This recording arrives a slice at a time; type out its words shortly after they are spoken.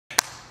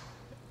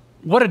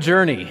What a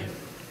journey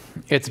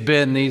it's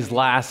been these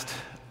last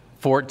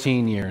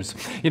 14 years.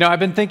 You know, I've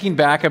been thinking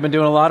back, I've been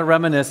doing a lot of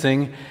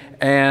reminiscing,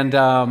 and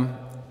I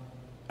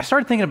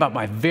started thinking about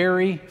my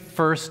very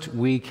first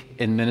week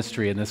in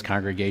ministry in this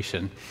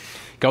congregation.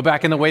 Go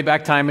back in the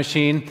Wayback Time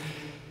Machine,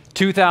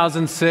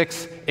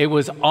 2006, it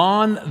was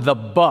on the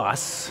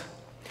bus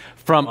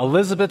from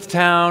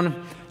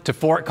Elizabethtown to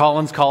Fort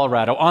Collins,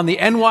 Colorado, on the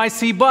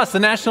NYC bus,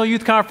 the National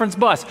Youth Conference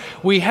bus.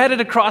 We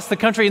headed across the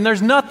country, and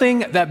there's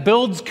nothing that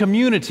builds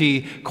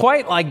community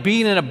quite like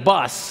being in a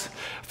bus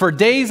for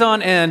days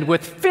on end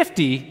with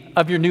 50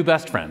 of your new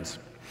best friends.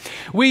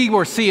 We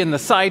were seeing the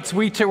sights,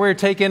 we were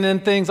taking in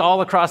things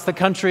all across the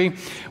country.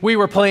 We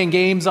were playing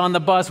games on the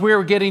bus, we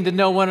were getting to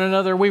know one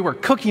another, we were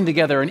cooking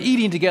together and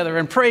eating together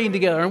and praying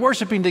together and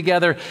worshiping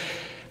together.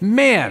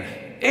 Man,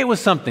 it was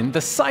something.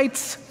 The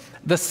sights,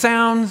 the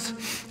sounds,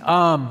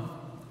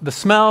 the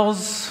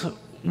smells,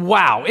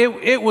 wow,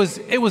 it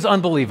was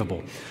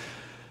unbelievable.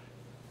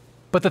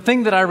 But the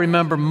thing that I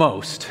remember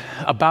most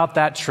about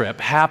that trip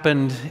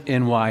happened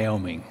in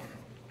Wyoming.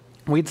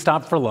 We'd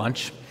stopped for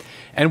lunch,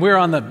 and we were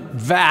on the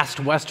vast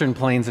western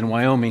plains in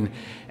Wyoming,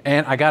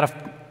 and I got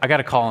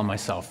a call on my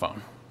cell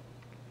phone.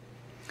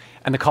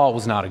 And the call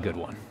was not a good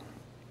one.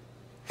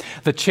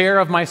 The chair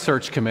of my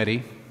search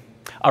committee,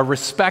 a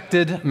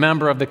respected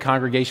member of the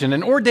congregation,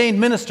 an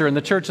ordained minister in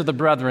the Church of the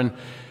Brethren,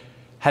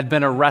 had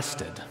been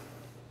arrested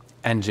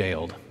and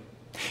jailed.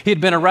 He had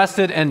been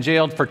arrested and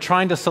jailed for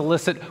trying to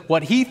solicit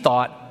what he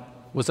thought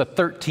was a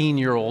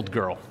 13-year-old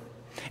girl.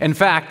 In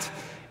fact,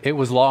 it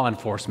was law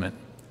enforcement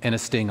in a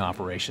sting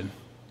operation.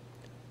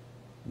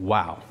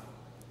 Wow.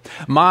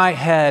 My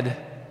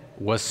head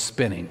was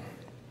spinning.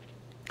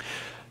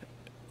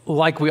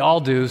 Like we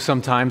all do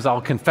sometimes, I'll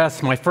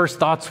confess, my first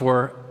thoughts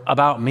were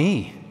about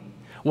me.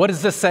 What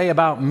does this say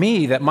about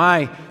me that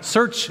my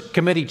search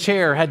committee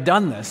chair had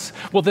done this?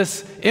 Will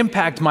this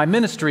impact my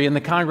ministry in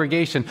the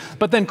congregation?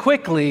 But then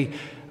quickly,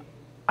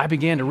 I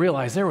began to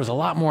realize there was a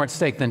lot more at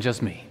stake than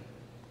just me.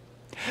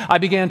 I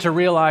began to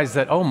realize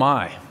that, oh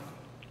my,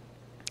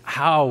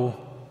 how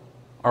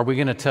are we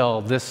going to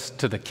tell this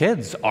to the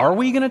kids? Are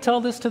we going to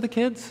tell this to the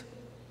kids?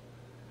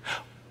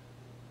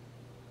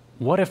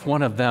 What if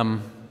one of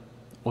them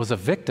was a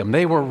victim?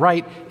 They were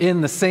right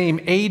in the same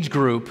age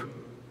group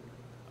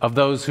of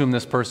those whom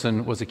this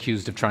person was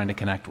accused of trying to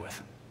connect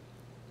with.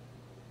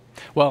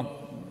 Well,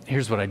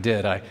 here's what I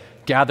did. I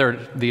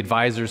gathered the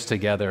advisors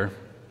together,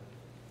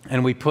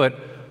 and we put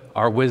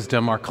our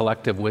wisdom, our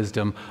collective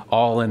wisdom,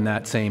 all in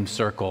that same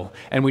circle.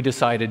 And we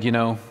decided, you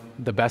know,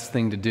 the best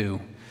thing to do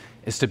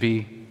is to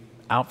be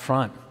out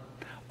front,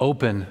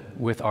 open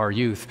with our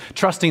youth,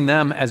 trusting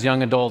them as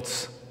young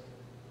adults,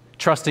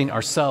 trusting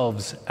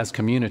ourselves as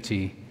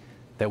community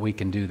that we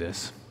can do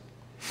this.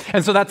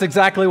 And so that's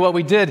exactly what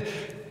we did.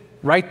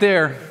 Right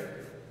there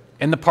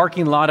in the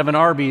parking lot of an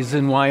Arby's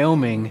in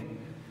Wyoming,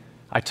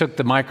 I took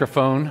the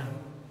microphone,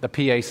 the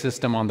PA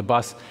system on the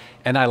bus,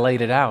 and I laid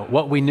it out.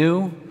 What we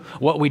knew,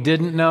 what we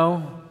didn't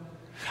know.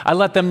 I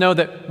let them know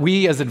that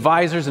we as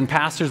advisors and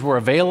pastors were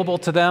available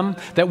to them,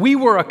 that we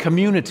were a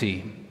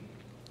community,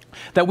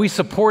 that we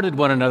supported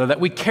one another,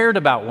 that we cared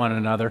about one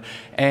another,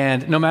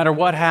 and no matter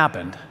what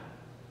happened,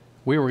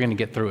 we were going to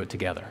get through it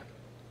together.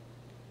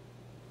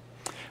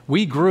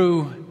 We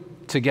grew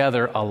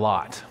together a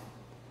lot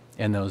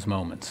in those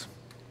moments.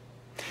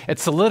 It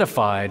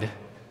solidified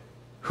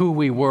who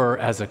we were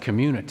as a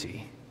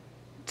community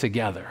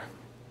together.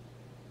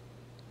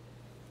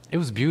 It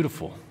was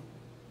beautiful.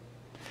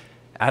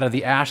 Out of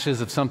the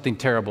ashes of something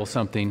terrible,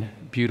 something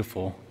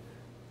beautiful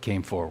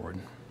came forward.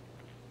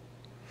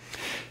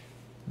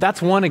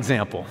 That's one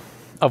example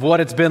of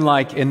what it's been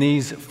like in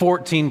these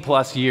 14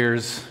 plus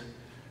years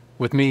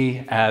with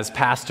me as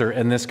pastor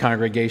in this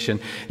congregation.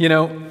 You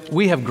know,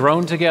 we have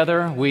grown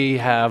together, we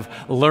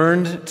have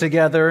learned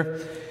together,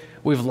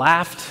 we've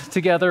laughed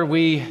together,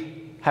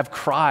 we have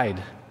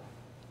cried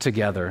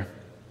together.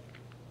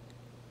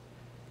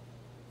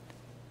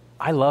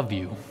 I love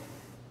you.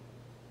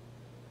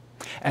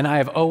 And I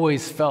have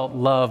always felt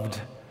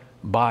loved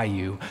by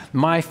you.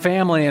 My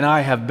family and I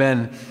have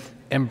been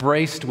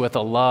embraced with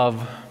a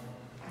love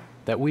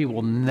that we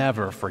will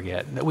never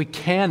forget, that we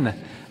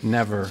can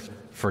never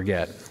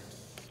forget.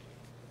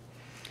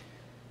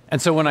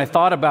 And so when I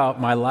thought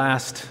about my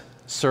last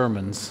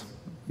sermons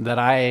that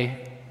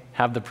I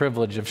have the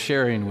privilege of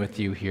sharing with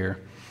you here,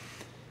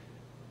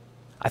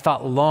 I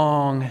thought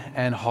long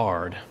and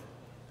hard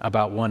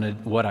about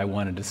what I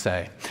wanted to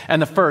say.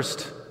 And the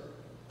first,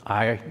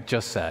 I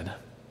just said,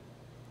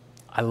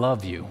 I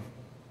love you.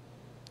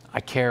 I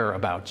care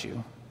about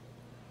you.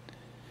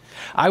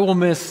 I will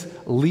miss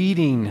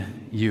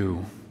leading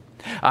you.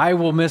 I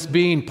will miss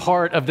being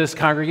part of this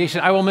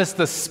congregation. I will miss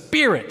the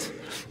spirit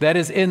that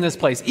is in this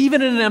place.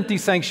 Even in an empty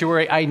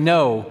sanctuary, I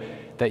know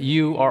that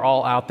you are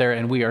all out there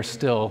and we are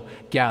still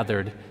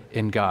gathered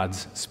in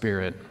God's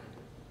Spirit.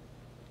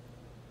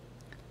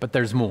 But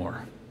there's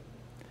more.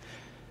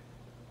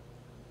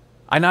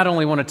 I not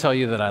only want to tell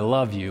you that I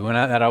love you and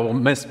that I will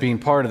miss being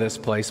part of this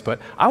place,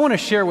 but I want to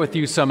share with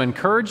you some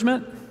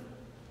encouragement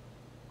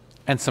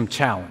and some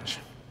challenge.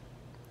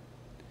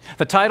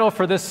 The title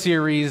for this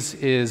series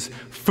is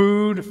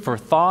Food for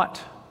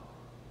Thought,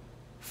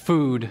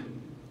 Food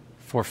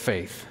for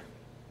Faith.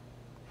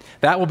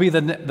 That will be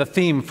the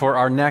theme for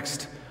our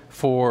next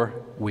 4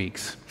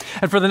 weeks.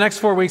 And for the next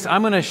 4 weeks,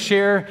 I'm going to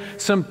share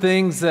some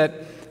things that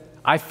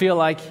I feel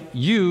like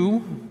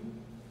you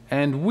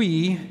and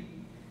we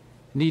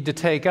need to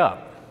take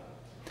up.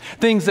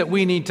 Things that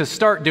we need to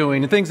start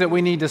doing and things that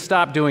we need to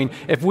stop doing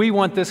if we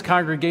want this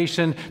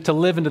congregation to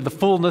live into the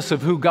fullness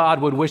of who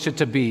God would wish it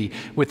to be,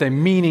 with a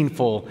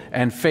meaningful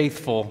and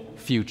faithful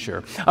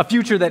future. A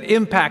future that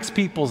impacts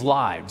people's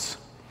lives.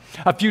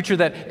 A future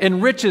that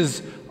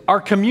enriches our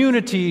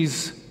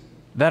communities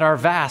that are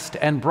vast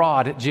and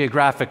broad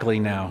geographically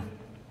now.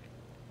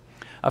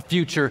 A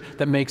future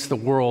that makes the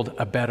world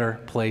a better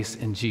place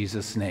in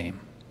Jesus' name.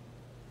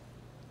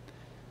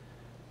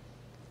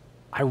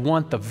 I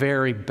want the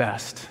very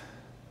best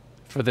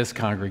for this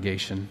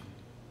congregation.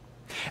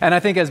 And I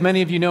think, as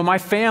many of you know, my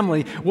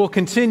family will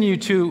continue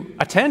to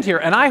attend here,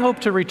 and I hope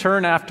to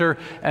return after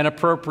an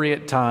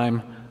appropriate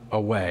time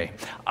away.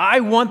 I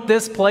want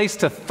this place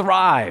to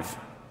thrive.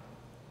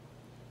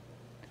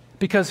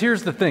 Because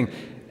here's the thing.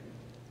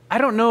 I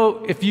don't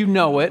know if you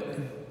know it,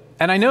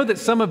 and I know that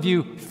some of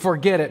you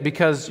forget it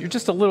because you're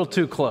just a little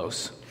too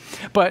close.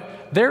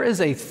 But there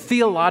is a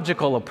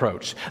theological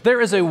approach.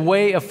 There is a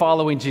way of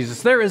following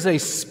Jesus. There is a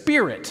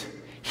spirit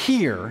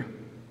here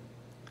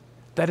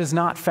that is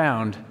not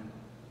found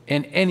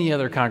in any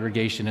other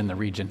congregation in the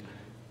region.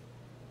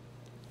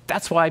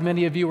 That's why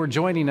many of you are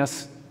joining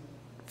us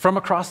from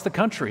across the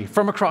country,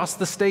 from across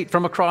the state,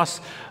 from across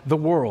the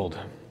world.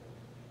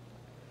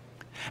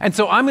 And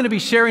so I'm going to be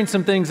sharing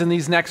some things in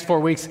these next 4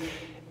 weeks.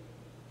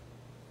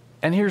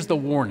 And here's the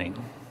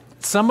warning.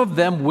 Some of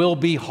them will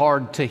be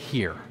hard to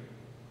hear.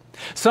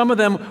 Some of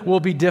them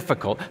will be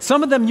difficult.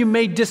 Some of them you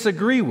may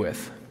disagree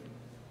with.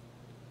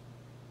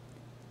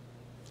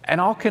 And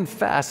I'll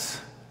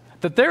confess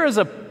that there is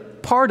a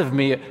part of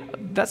me,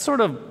 that sort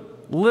of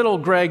little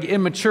Greg,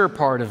 immature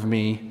part of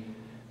me,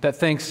 that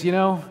thinks,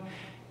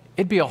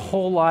 it'd be a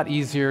whole lot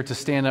easier to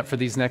stand up for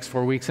these next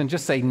 4 weeks and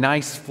just say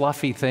nice,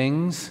 fluffy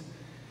things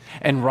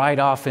and ride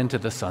off into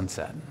the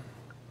sunset.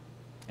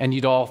 And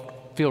you'd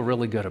all feel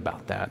really good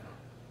about that.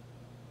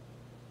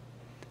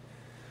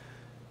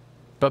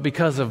 But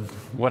because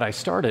of what I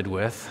started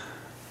with,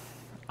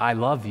 I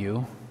love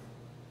you.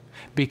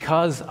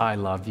 Because I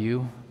love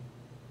you,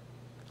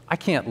 I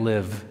can't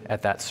live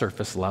at that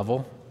surface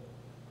level.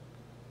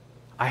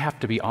 I have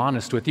to be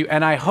honest with you,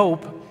 and I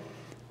hope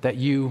that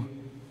you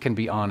can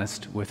be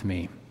honest with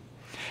me.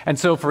 And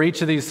so for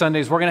each of these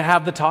Sundays, we're going to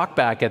have the talk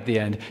back at the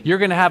end. You're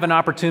going to have an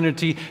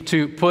opportunity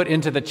to put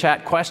into the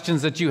chat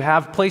questions that you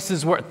have,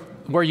 places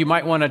where you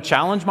might want to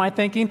challenge my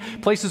thinking,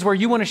 places where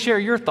you want to share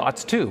your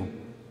thoughts too.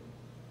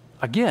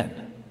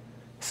 Again,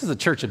 this is a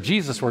Church of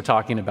Jesus we're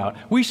talking about.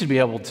 We should be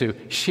able to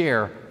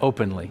share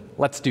openly.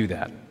 Let's do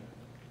that.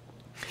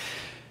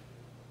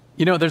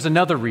 There's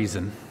another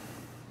reason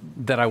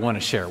that I want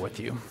to share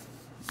with you,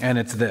 and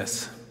it's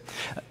this.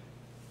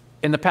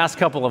 In the past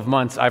couple of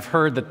months, I've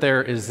heard that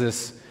there is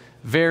this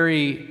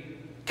very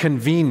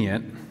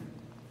convenient,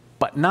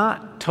 but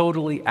not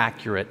totally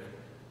accurate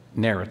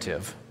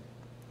narrative.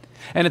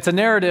 And it's a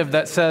narrative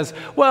that says,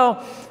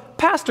 well,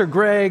 Pastor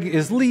Greg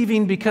is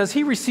leaving because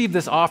he received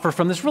this offer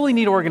from this really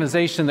neat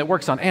organization that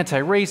works on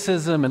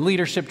anti-racism and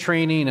leadership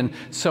training and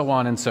so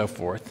on and so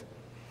forth.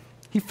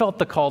 He felt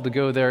the call to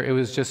go there. It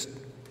was just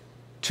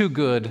too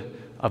good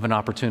of an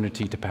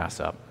opportunity to pass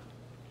up.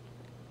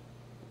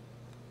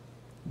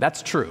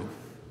 That's true,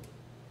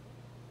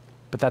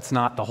 but that's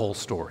not the whole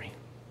story.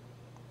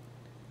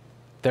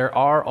 There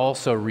are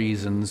also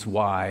reasons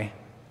why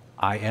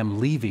I am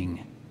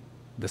leaving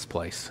this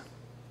place.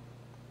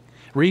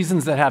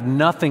 Reasons that have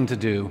nothing to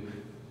do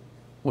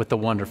with the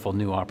wonderful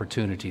new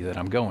opportunity that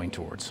I'm going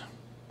towards.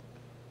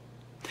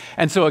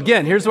 And so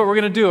again, here's what we're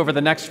going to do over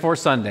the next 4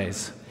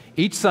 Sundays.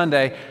 Each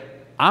Sunday,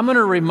 I'm going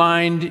to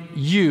remind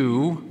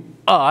you,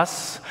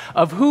 us,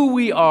 of who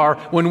we are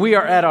when we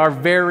are at our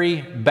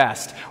very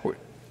best.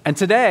 And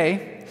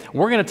today,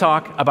 we're going to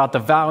talk about the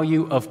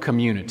value of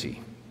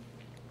community.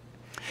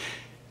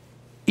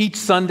 Each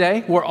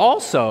Sunday, we're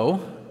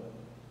also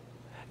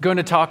going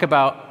to talk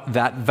about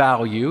that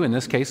value, in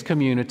this case,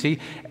 community,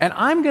 and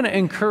I'm going to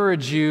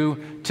encourage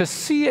you to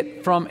see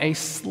it from a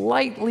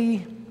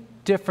slightly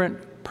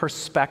different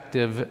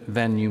perspective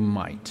than you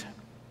might.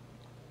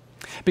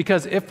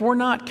 Because if we're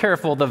not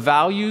careful, the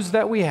values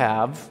that we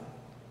have,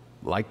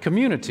 like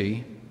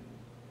community,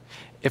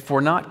 if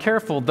we're not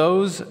careful,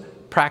 those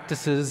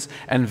practices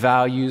and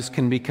values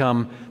can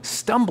become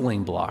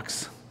stumbling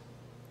blocks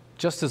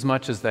just as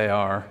much as they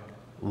are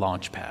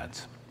launch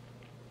pads.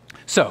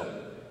 So,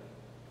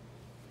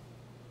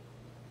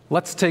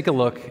 let's take a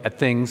look at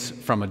things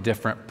from a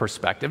different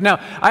perspective. Now,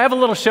 I have a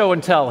little show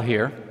and tell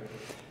here,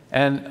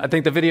 and I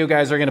think the video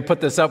guys are going to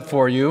put this up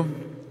for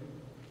you.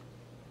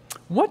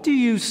 What do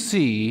you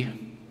see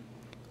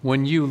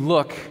when you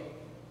look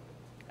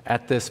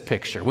at this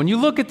picture? When you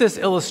look at this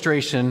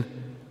illustration,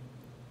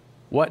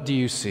 what do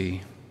you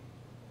see?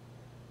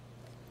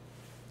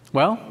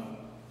 Well,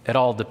 it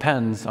all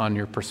depends on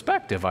your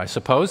perspective, I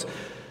suppose.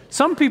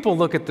 Some people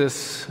look at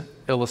this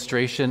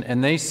illustration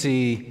and they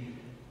see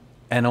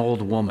an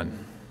old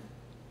woman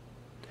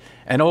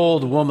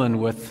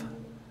with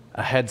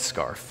a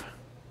headscarf,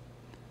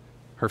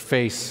 her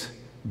face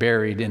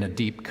buried in a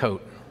deep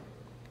coat.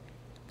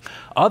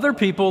 Other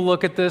people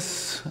look at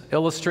this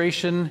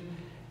illustration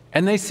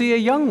and they see a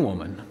young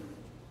woman.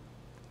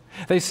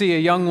 They see a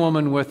young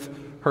woman with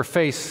her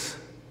face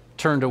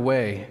turned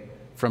away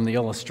from the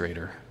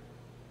illustrator.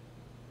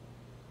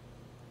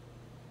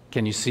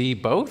 Can you see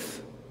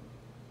both?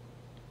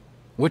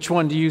 Which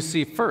one do you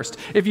see first?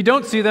 If you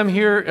don't see them,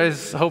 here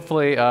is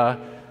hopefully a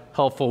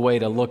helpful way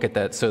to look at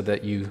that so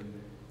that you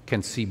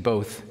can see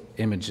both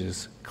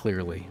images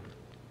clearly.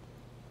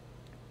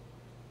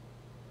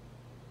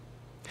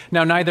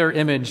 Now, neither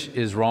image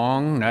is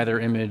wrong, neither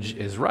image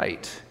is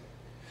right,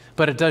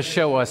 but it does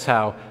show us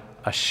how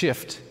a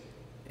shift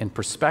in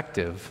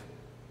perspective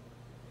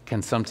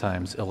can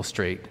sometimes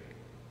illustrate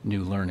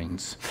new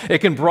learnings. It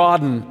can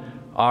broaden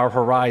our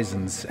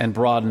horizons and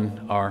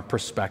broaden our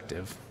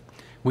perspective.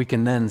 We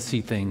can then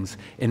see things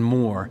in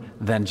more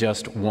than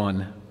just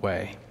one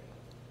way.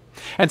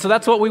 And so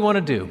that's what we want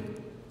to do.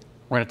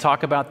 We're going to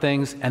talk about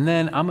things, and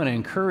then I'm going to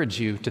encourage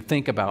you to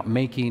think about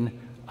making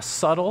a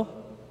subtle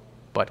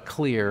but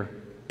clear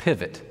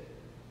pivot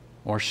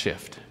or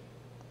shift.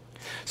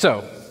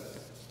 So,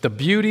 the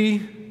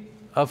beauty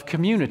of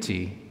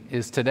community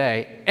is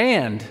today,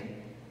 and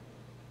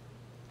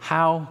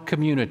how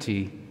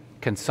community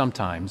can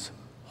sometimes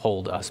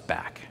hold us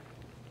back.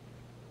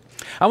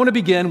 I want to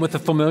begin with a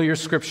familiar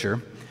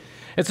scripture.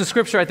 It's a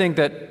scripture I think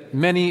that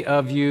many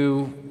of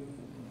you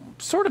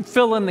sort of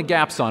fill in the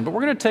gaps on, but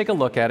we're going to take a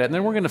look at it, and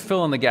then we're going to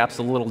fill in the gaps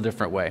a little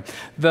different way.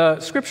 The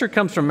scripture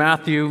comes from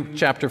Matthew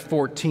chapter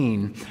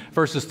 14,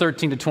 verses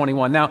 13 to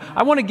 21. Now,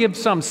 I want to give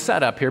some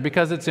setup here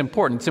because it's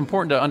important. It's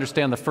important to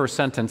understand the first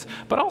sentence,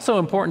 but also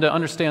important to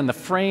understand the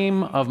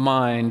frame of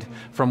mind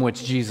from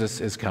which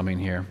Jesus is coming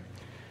here.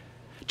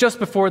 Just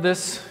before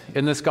this,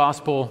 in this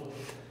gospel,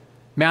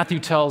 Matthew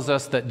tells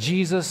us that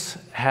Jesus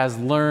has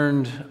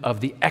learned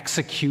of the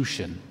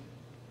execution,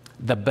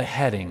 the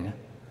beheading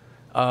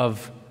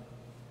of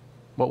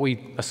what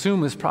we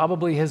assume is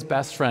probably his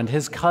best friend,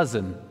 his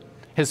cousin,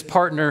 his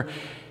partner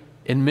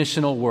in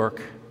missional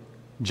work,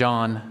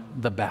 John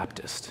the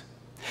Baptist.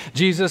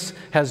 Jesus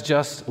has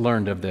just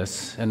learned of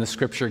this, and the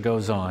scripture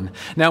goes on.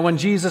 Now, when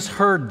Jesus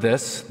heard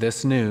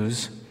this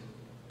news,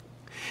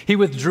 he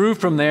withdrew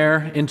from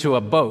there into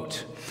a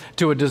boat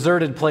to a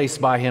deserted place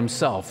by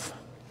himself.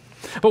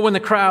 But when the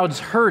crowds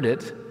heard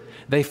it,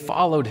 they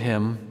followed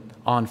him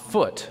on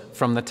foot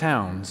from the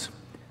towns.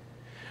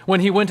 When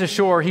he went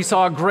ashore, he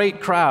saw a great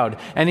crowd,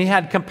 and he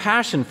had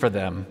compassion for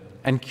them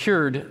and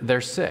cured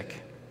their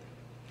sick.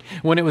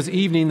 When it was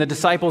evening, the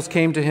disciples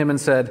came to him and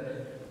said,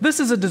 "This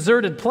is a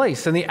deserted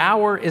place, and the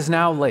hour is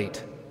now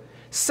late.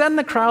 Send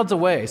the crowds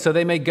away so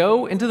they may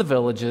go into the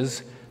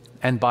villages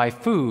and buy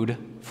food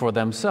for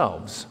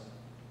themselves."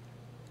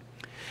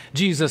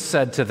 Jesus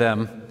said to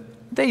them,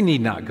 "They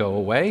need not go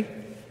away.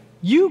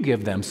 You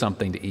give them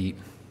something to eat."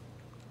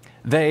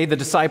 They, the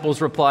disciples,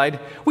 replied,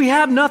 "We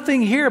have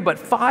nothing here but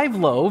 5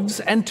 loaves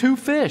and 2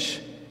 fish."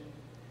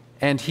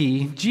 And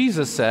he,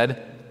 Jesus,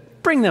 said,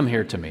 "Bring them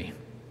here to me."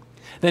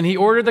 Then he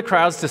ordered the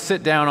crowds to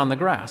sit down on the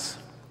grass.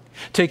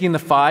 Taking the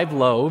 5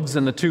 loaves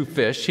and the 2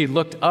 fish, he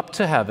looked up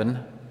to heaven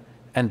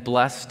and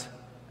blessed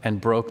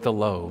and broke the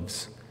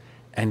loaves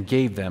and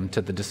gave them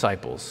to the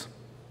disciples.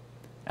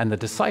 And the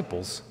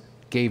disciples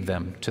gave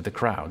them to the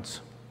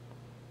crowds.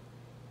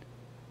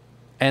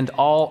 And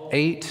all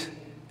ate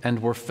and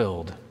were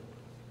filled.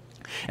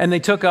 And they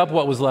took up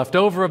what was left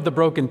over of the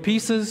broken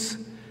pieces,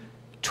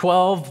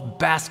 12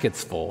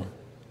 baskets full.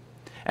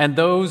 And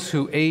those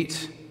who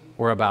ate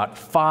were about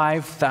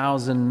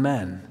 5,000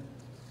 men,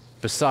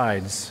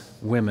 besides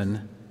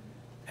women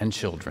and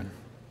children.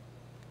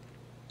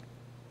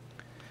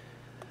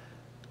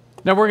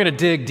 Now we're going to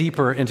dig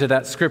deeper into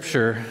that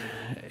scripture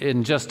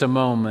in just a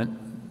moment.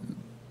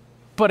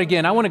 But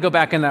again, I want to go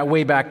back in that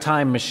way back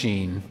time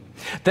machine.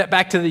 That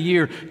back to the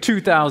year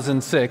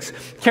 2006.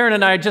 Karen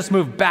and I had just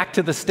moved back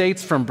to the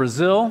States from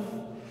Brazil.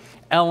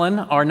 Ellen,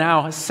 our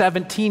now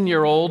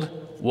 17-year-old,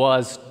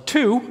 was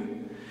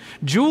 2.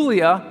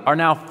 Julia, our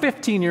now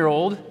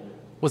 15-year-old,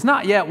 was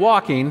not yet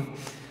walking.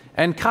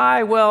 And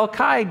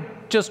Kai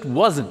just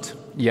wasn't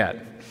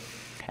yet.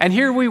 And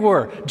here we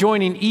were,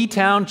 joining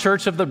E-Town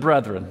Church of the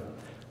Brethren.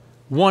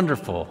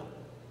 Wonderful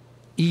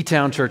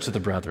E-Town Church of the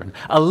Brethren,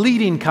 a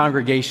leading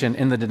congregation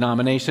in the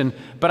denomination,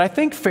 but I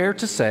think fair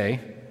to say,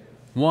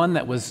 one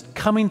that was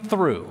coming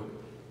through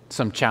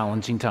some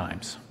challenging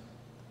times.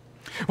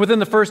 Within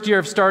the first year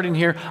of starting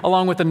here,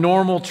 along with the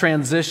normal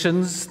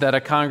transitions that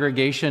a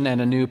congregation and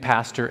a new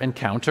pastor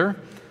encounter,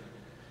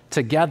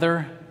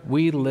 together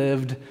we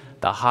lived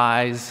the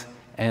highs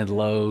and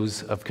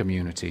lows of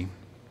community.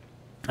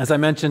 As I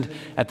mentioned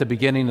at the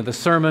beginning of the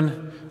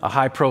sermon, a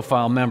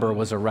high-profile member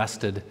was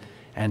arrested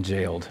and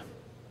jailed.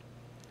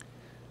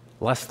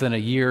 Less than a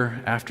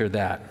year after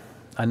that,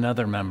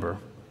 another member,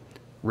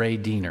 Ray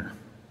Diener,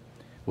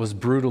 was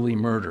brutally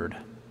murdered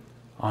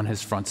on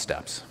his front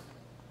steps.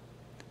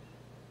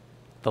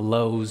 The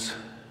lows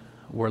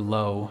were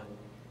low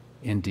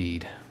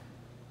indeed.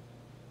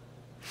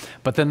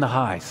 But then the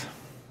highs.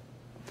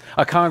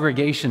 A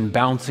congregation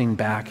bouncing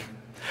back,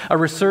 a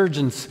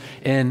resurgence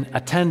in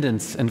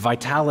attendance and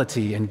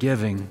vitality and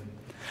giving,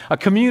 a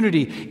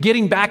community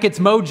getting back its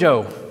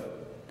mojo.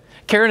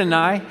 Karen and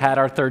I had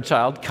our third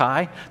child,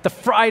 Kai, the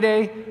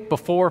Friday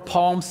before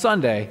Palm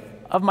Sunday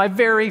of my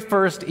very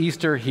first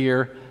Easter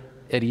here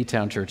at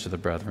E-Town Church of the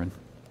Brethren.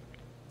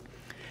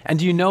 And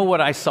do you know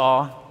what I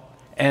saw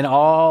in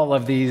all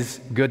of these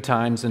good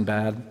times and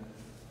bad?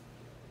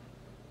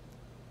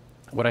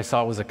 What I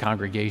saw was a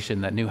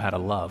congregation that knew how to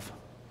love.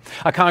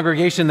 A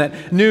congregation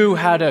that knew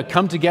how to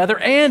come together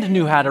and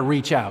knew how to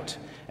reach out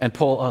and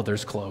pull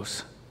others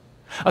close.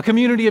 A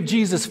community of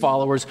Jesus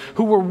followers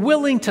who were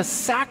willing to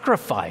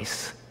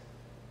sacrifice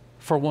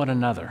for one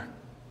another.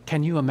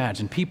 Can you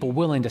imagine people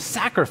willing to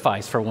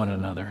sacrifice for one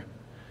another?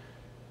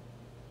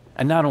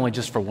 And not only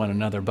just for one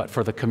another, but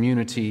for the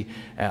community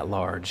at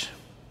large.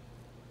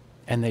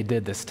 And they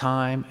did this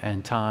time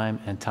and time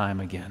and time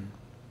again.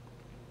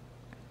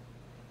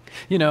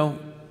 You know,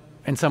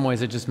 in some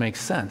ways it just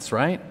makes sense,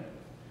 right?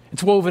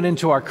 It's woven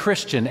into our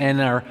Christian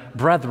and our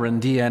brethren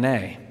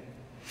DNA.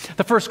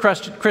 The first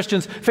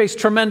Christians faced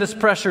tremendous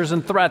pressures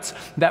and threats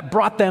that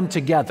brought them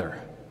together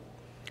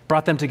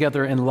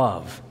in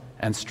love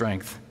and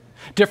strength.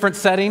 Different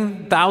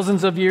setting,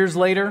 thousands of years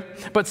later,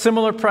 but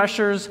similar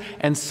pressures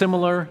and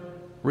similar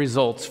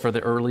results for the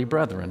early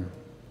brethren.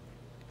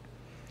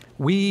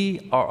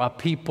 We are a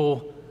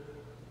people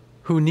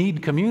who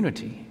need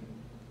community,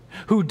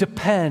 who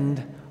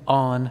depend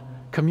on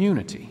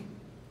community.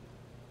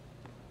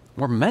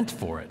 We're meant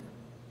for it.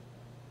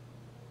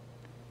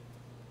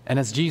 And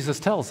as Jesus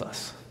tells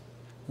us,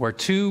 where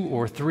 2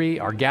 or 3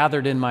 are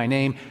gathered in my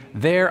name,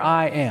 there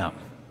I am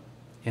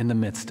in the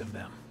midst of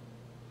them.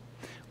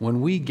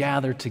 When we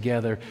gather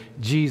together,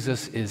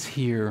 Jesus is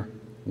here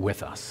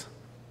with us.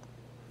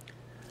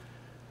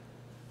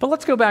 But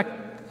let's go back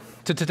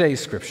to today's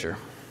scripture.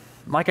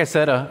 Like I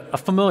said, a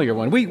familiar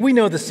one. We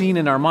know the scene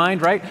in our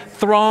mind, right?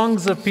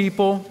 Throngs of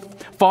people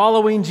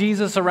following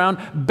Jesus around,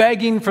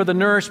 begging for the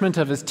nourishment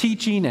of his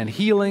teaching and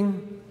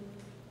healing.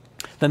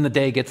 Then the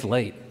day gets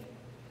late.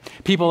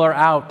 People are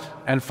out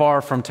and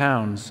far from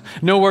towns,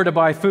 nowhere to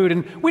buy food,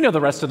 and we know the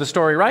rest of the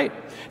story, right?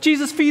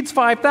 Jesus feeds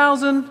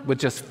 5,000 with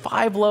just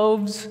 5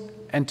 loaves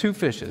and 2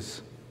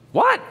 fishes.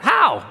 What?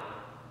 How?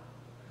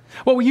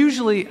 Well, we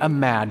usually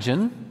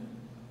imagine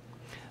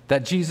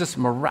that Jesus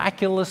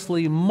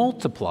miraculously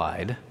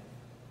multiplied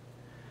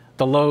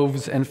the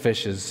loaves and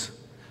fishes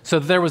so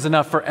that there was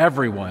enough for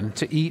everyone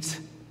to eat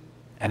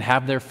and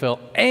have their fill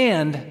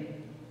and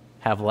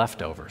have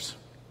leftovers.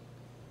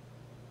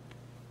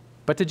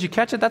 But did you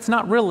catch it? That's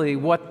not really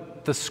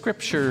what the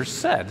scripture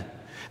said.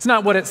 It's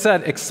not what it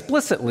said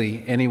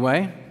explicitly,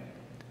 anyway.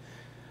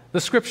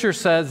 The scripture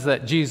says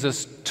that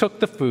Jesus took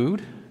the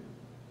food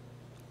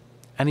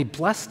and he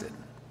blessed it.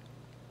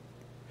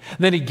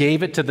 Then he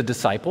gave it to the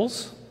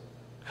disciples,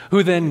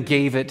 who then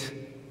gave it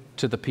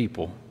to the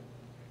people.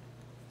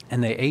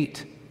 And they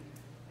ate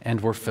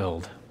and were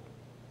filled.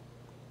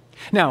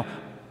 Now,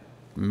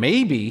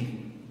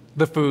 maybe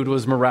the food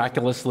was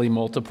miraculously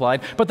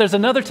multiplied, but there's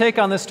another take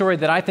on this story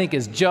that I think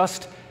is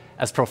just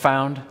as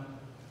profound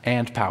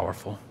and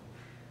powerful.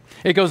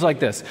 It goes like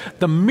this.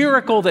 The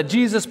miracle that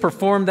Jesus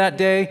performed that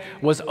day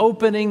was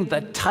opening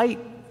the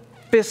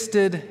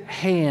tight-fisted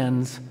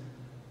hands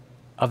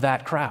of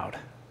that crowd.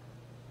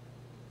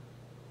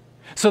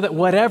 So that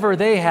whatever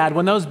they had,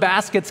 when those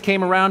baskets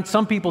came around,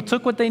 some people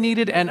took what they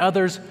needed and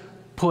others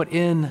put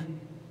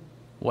in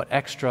what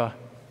extra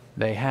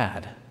they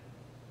had.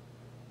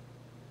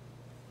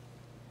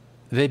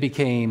 They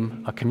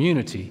became a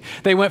community.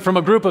 They went from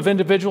a group of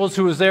individuals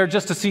who was there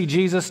just to see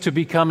Jesus to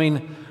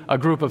becoming a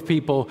group of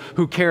people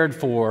who cared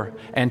for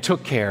and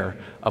took care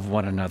of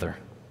one another.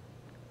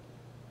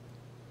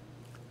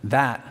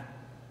 That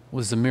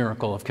was the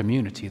miracle of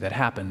community that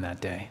happened that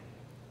day.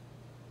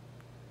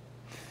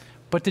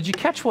 But did you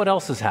catch what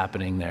else is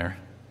happening there?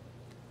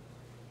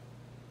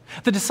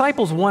 The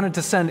disciples wanted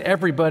to send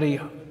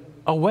everybody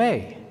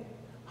away,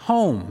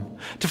 home,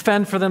 to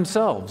fend for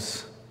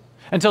themselves.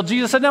 Until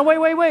Jesus said, "No,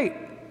 wait.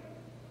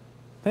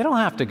 They don't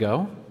have to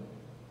go."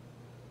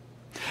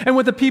 And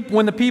when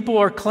the people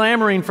are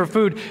clamoring for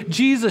food,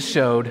 Jesus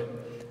showed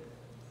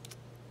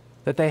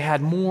that they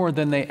had more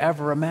than they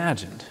ever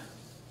imagined.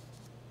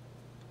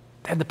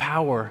 They had the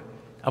power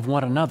of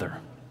one another.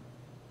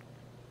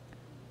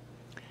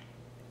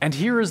 And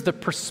here is the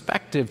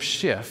perspective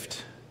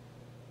shift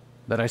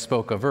that I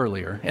spoke of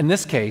earlier. In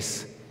this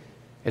case,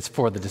 it's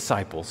for the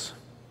disciples.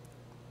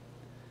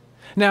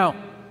 Now,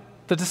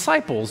 the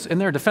disciples, in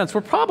their defense,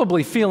 were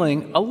probably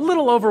feeling a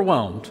little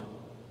overwhelmed.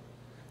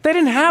 They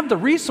didn't have the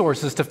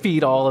resources to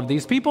feed all of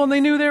these people, and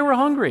they knew they were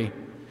hungry.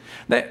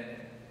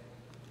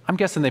 I'm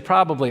guessing they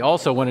probably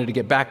also wanted to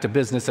get back to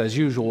business as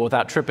usual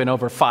without tripping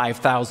over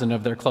 5,000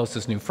 of their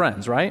closest new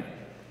friends, right?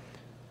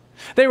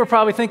 They were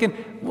probably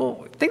thinking,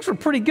 well, things were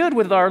pretty good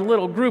with our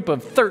little group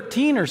of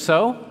 13 or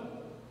so.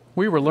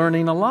 We were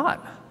learning a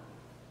lot.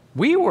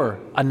 We were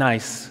a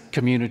nice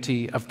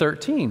community of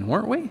 13,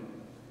 weren't we?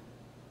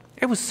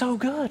 It was so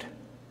good.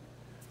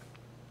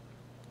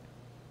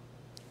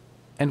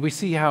 And we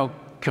see how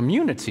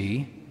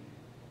community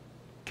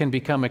can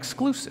become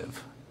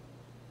exclusive.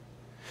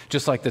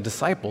 Just like the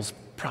disciples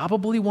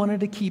probably wanted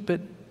to keep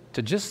it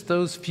to just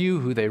those few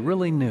who they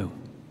really knew,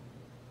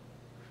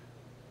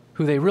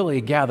 who they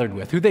really gathered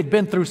with, who they'd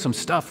been through some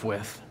stuff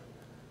with.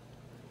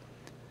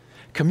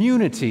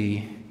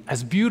 Community,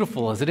 as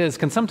beautiful as it is,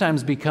 can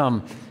sometimes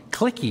become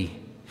cliquey.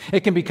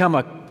 It can become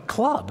a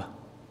club.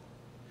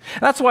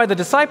 That's why the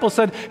disciples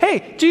said,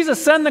 hey,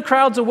 Jesus, send the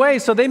crowds away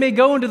so they may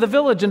go into the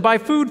village and buy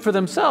food for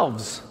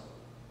themselves.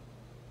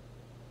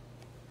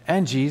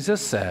 And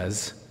Jesus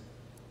says,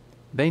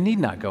 they need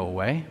not go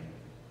away.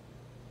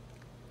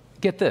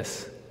 Get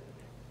this.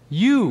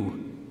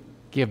 You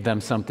give them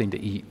something to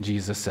eat,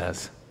 Jesus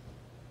says.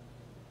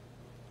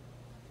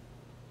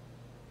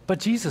 But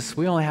Jesus,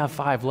 we only have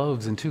 5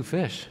 loaves and 2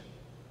 fish.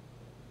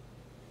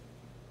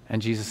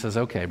 And Jesus says,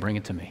 okay, bring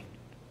it to me.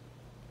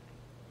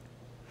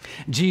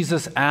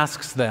 Jesus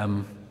asks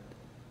them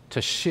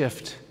to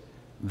shift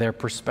their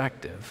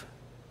perspective.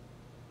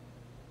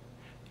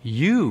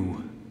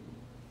 You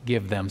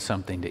give them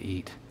something to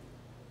eat.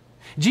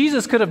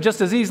 Jesus could have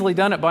just as easily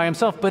done it by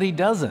himself, but he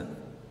doesn't.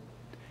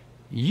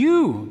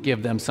 You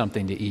give them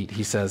something to eat,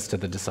 he says to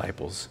the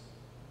disciples.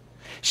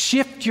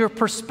 Shift your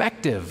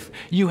perspective.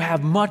 You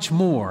have much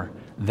more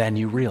than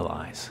you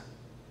realize.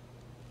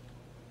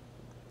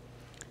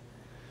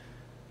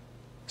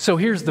 So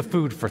here's the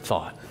food for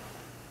thought.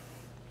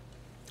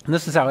 And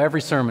this is how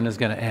every sermon is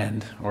going to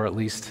end, or at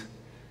least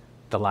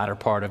the latter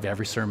part of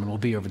every sermon will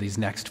be over these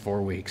next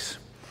 4 weeks.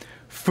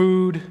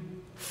 Food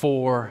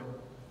for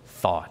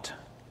thought.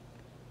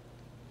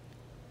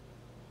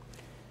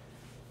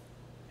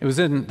 It was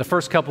in the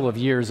first couple of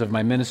years of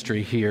my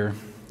ministry here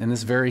in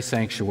this very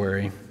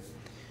sanctuary.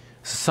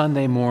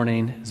 Sunday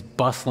morning, it was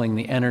bustling,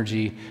 the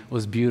energy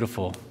was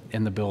beautiful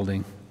in the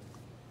building.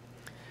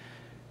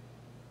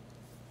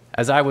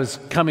 As I was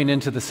coming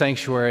into the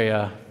sanctuary,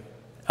 an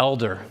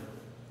elder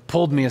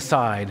pulled me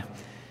aside,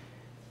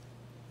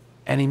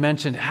 and he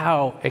mentioned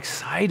how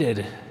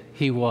excited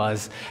he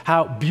was,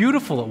 how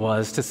beautiful it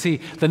was to see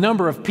the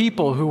number of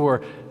people who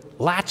were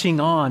latching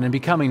on and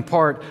becoming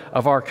part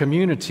of our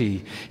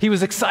community. He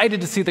was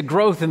excited to see the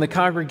growth in the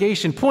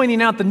congregation,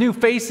 pointing out the new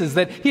faces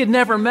that he had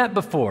never met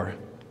before.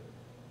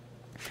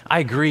 I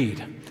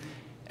agreed,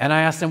 and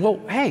I asked him,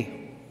 well,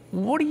 hey,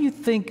 what do you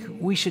think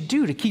we should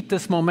do to keep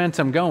this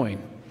momentum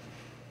going?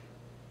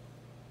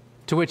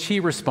 To which he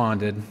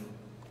responded,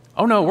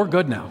 oh no, we're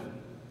good now.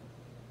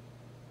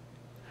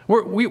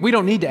 We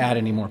don't need to add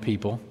any more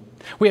people.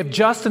 We have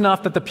just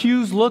enough that the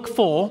pews look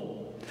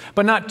full,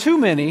 but not too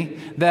many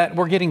that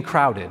we're getting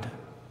crowded.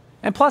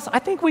 And plus, I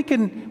think we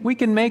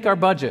can make our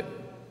budget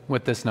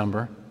with this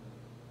number.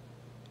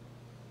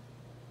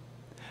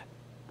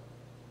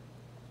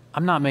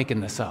 I'm not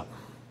making this up.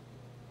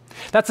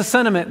 That's a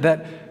sentiment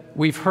that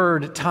we've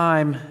heard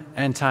time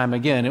and time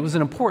again. It was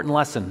an important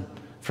lesson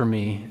for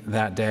me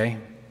that day.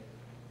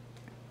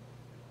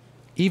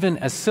 Even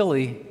as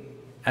silly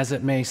as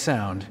it may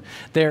sound,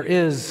 there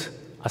is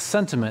a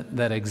sentiment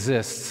that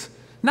exists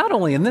not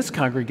only in this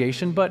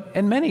congregation, but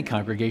in many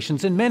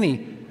congregations, in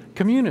many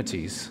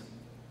communities.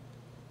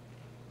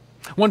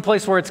 One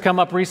place where it's come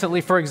up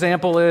recently, for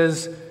example,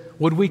 is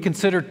would we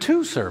consider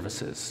 2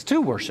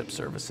 worship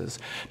services,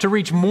 to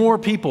reach more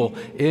people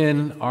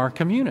in our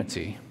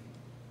community?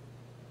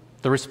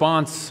 The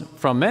response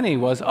from many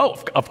was,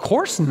 oh, of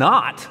course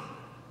not.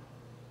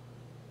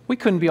 We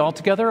couldn't be all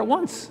together at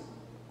once.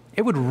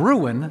 It would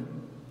ruin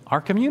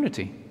our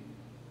community.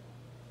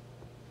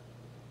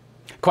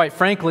 Quite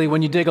frankly,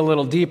 when you dig a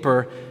little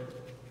deeper,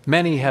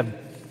 many have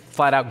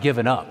flat out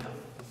given up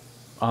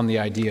on the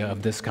idea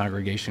of this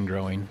congregation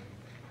growing.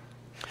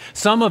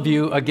 Some of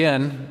you,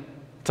 again,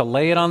 to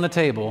lay it on the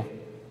table,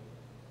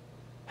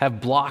 have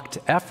blocked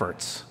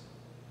efforts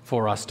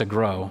for us to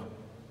grow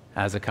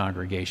as a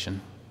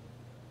congregation.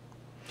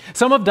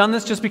 Some have done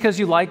this just because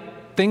you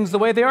like things the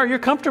way they are. You're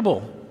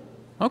comfortable.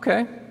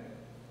 Okay,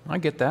 I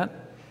get that.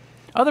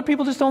 Other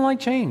people just don't like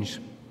change.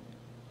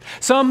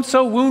 Some,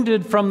 so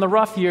wounded from the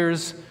rough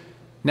years,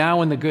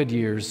 now in the good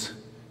years,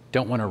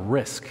 don't want to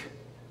risk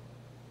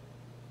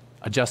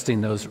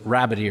adjusting those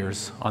rabbit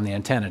ears on the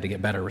antenna to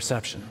get better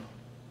reception.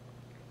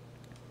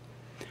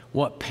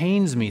 What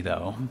pains me,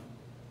 though,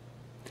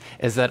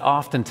 is that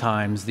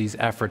oftentimes these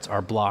efforts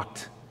are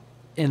blocked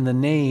in the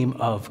name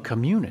of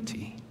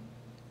community.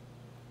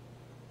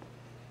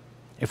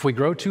 If we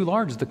grow too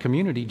large, the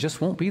community just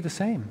won't be the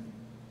same.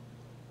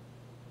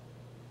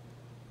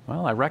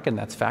 Well, I reckon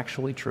that's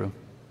factually true.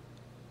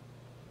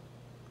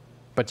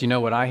 But you know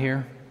what I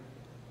hear?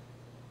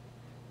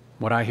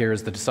 What I hear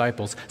is the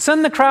disciples,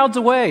 send the crowds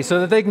away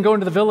so that they can go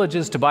into the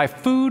villages to buy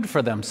food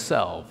for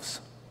themselves.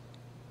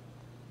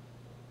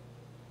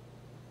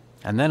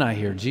 And then I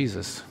hear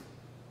Jesus,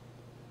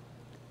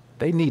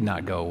 they need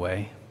not go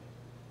away.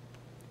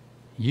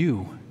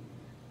 You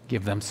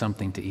give them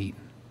something to eat.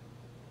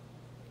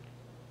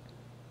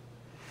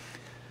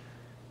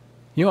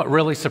 You know what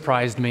really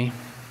surprised me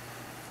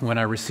when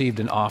I received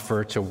an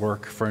offer to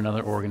work for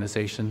another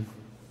organization?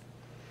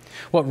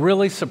 What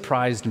really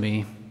surprised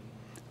me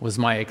was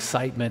my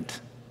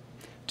excitement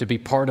to be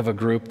part of a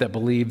group that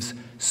believes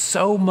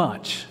so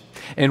much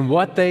in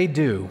what they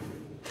do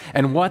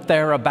and what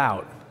they're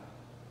about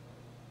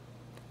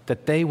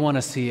that they want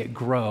to see it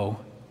grow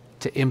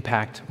to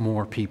impact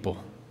more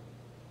people.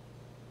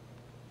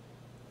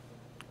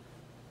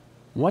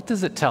 What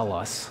does it tell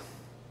us?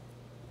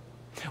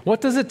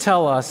 What does it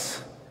tell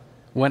us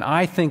when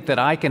I think that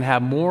I can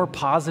have more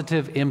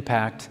positive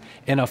impact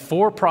in a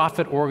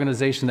for-profit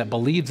organization that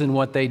believes in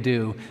what they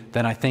do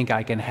than I think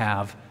I can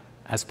have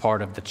as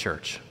part of the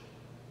church?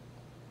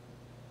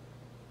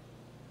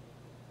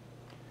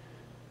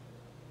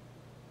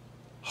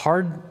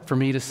 Hard for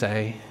me to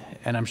say,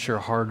 and I'm sure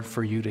hard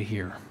for you to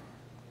hear.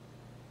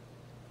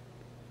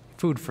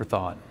 Food for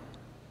thought.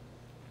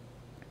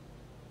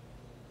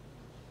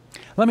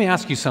 Let me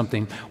ask you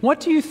something. What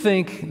do you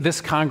think this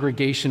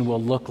congregation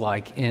will look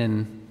like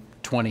in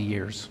 20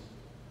 years?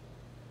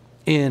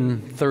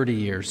 In 30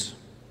 years?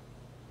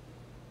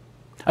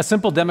 A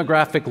simple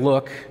demographic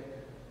look,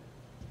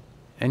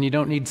 and you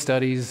don't need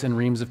studies and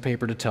reams of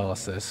paper to tell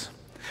us this.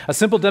 A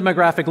simple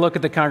demographic look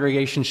at the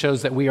congregation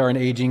shows that we are an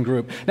aging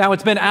group. Now,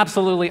 it's been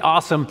absolutely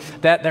awesome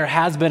that there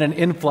has been an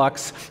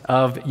influx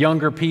of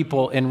younger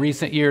people in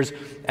recent years,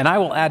 and I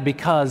will add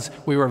because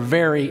we were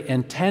very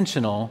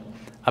intentional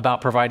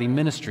about providing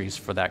ministries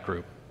for that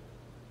group.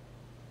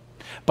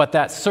 But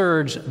that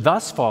surge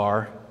thus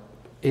far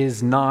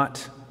is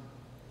not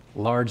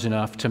large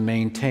enough to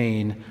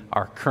maintain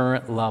our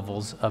current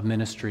levels of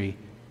ministry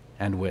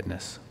and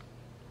witness.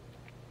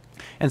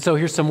 And so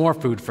here's some more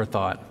food for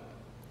thought.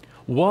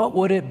 What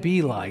would it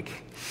be like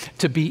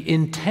to be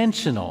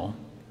intentional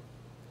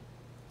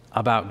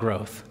about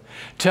growth?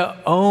 To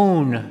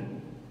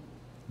own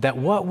that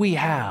what we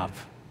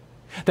have,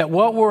 that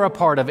what we're a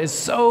part of is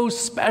so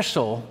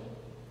special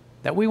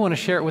that we want to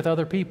share it with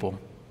other people.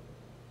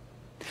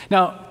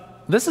 Now,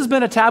 this has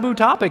been a taboo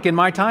topic in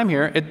my time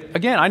here.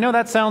 Again, I know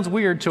that sounds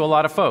weird to a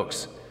lot of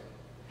folks.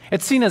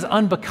 It's seen as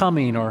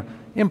unbecoming or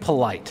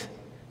impolite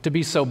to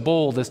be so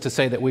bold as to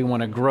say that we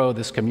want to grow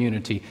this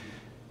community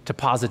to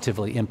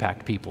positively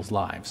impact people's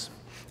lives.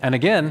 And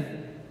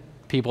again,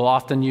 people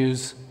often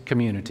use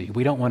community.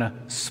 We don't want to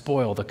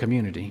spoil the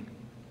community.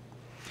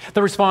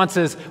 The response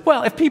is,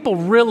 well, if people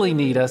really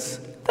need us,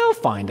 they'll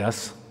find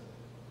us.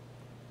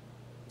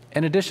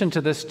 In addition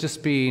to this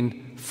just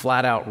being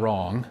flat out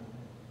wrong,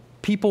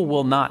 people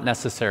will not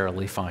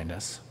necessarily find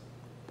us.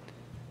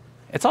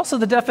 It's also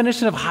the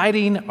definition of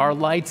hiding our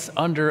lights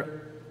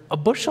under a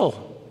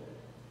bushel.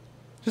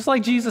 Just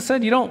like Jesus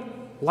said, you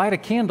don't light a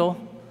candle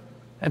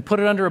and put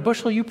it under a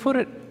bushel, you put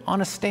it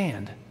on a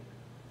stand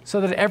so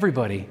that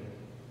everybody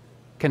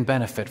can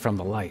benefit from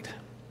the light.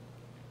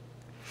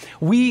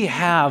 We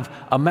have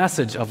a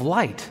message of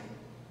light,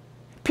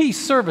 peace,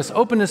 service,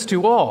 openness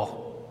to all.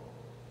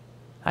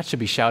 That should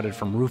be shouted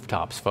from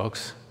rooftops,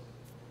 folks.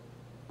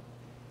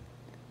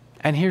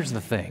 And here's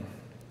the thing.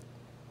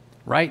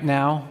 Right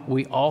now,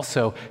 we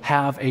also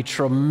have a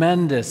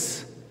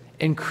tremendous,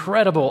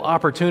 incredible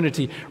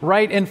opportunity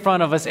right in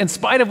front of us, in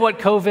spite of what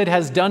COVID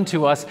has done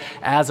to us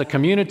as a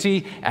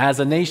community, as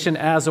a nation,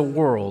 as a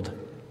world.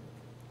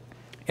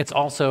 It's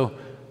also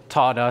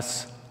taught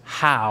us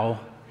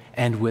how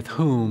and with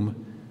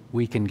whom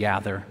we can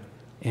gather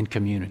in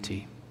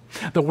community.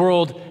 The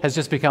world has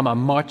just become a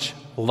much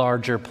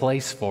larger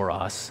place for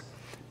us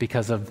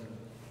because of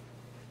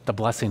the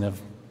blessing of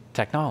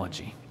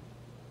technology.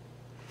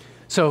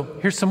 So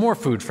here's some more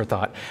food for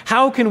thought.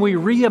 How can we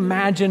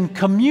reimagine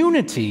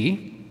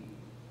community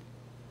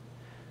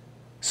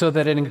so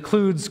that it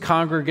includes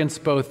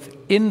congregants both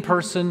in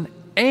person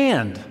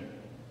and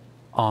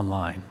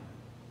online?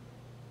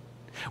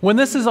 When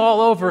this is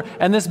all over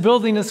and this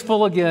building is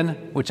full again,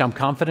 which I'm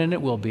confident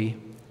it will be,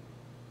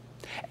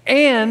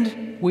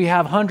 and we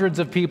have hundreds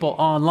of people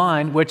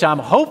online, which I'm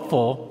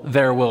hopeful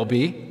there will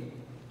be,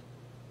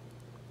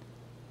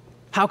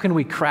 how can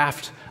we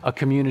craft a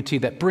community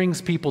that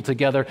brings people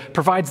together,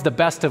 provides the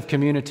best of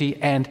community,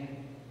 and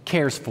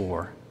cares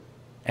for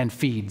and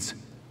feeds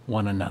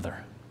one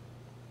another?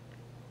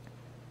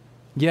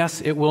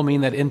 Yes, it will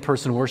mean that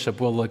in-person worship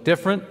will look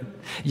different.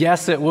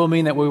 Yes, it will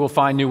mean that we will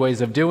find new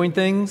ways of doing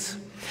things.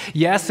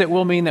 Yes, it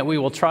will mean that we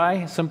will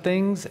try some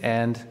things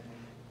and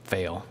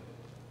fail.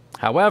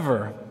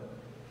 However,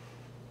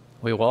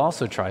 we will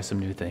also try some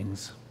new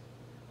things,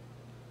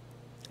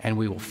 and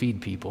we will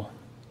feed people,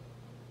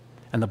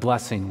 and the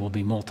blessing will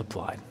be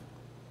multiplied.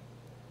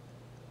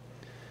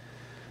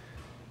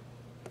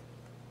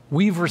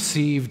 We've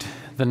received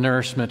the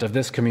nourishment of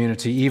this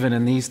community even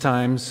in these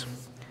times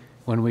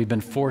when we've been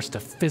forced to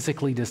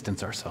physically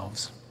distance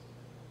ourselves.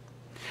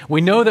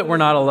 We know that we're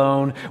not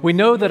alone. We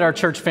know that our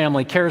church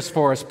family cares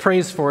for us,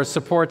 prays for us,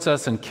 supports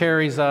us, and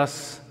carries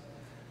us.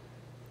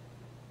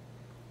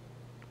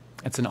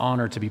 It's an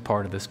honor to be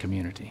part of this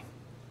community.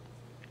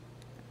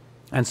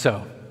 And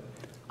so,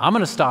 I'm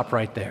going to stop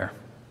right there.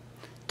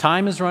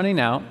 Time is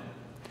running out.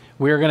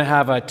 We're going to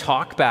have a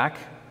talk back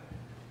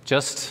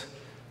just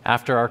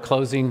after our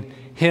closing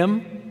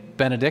hymn,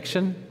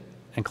 benediction,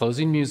 and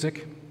closing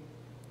music.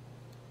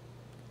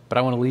 But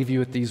I want to leave you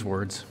with these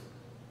words.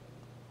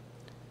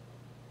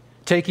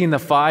 Taking the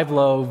 5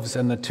 loaves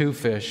and the 2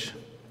 fish,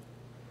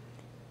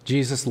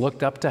 Jesus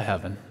looked up to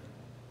heaven,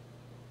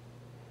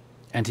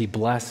 and he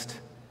blessed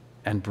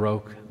and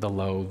broke the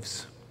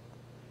loaves,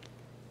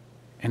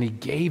 and he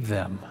gave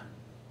them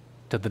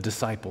to the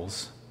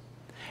disciples,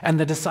 and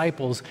the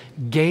disciples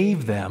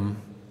gave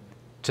them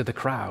to the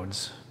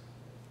crowds,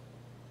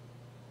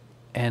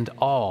 and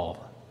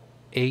all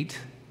ate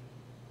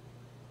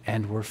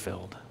and were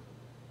filled.